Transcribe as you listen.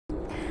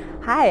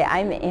Hi,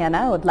 I'm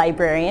Anna,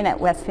 Librarian at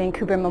West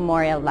Vancouver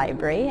Memorial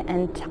Library,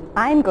 and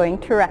I'm going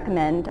to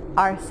recommend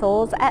Our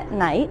Souls at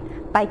Night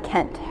by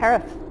Kent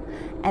Haruf.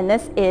 And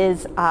this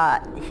is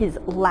his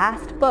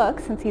last book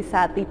since he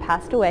sadly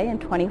passed away in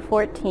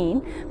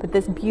 2014. But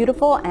this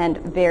beautiful and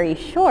very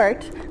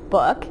short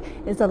book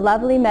is a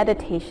lovely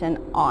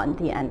meditation on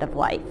the end of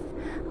life.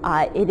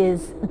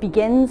 It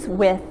begins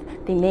with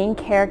the main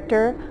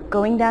character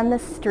going down the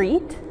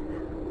street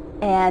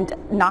and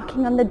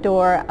knocking on the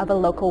door of a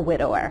local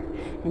widower.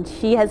 And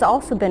she has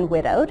also been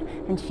widowed,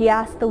 and she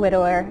asked the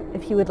widower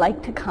if he would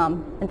like to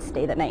come and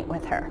stay the night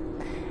with her.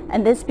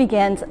 And this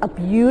begins a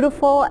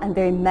beautiful and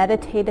very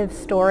meditative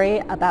story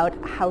about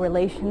how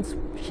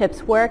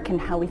relationships work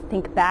and how we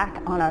think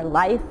back on our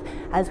life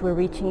as we're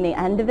reaching the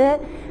end of it.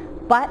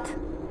 But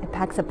it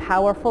packs a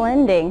powerful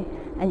ending,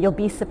 and you'll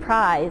be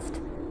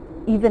surprised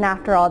even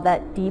after all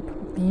that deep,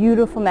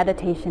 beautiful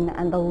meditation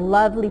and the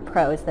lovely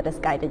prose that has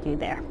guided you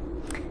there.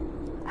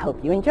 I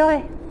hope you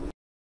enjoy.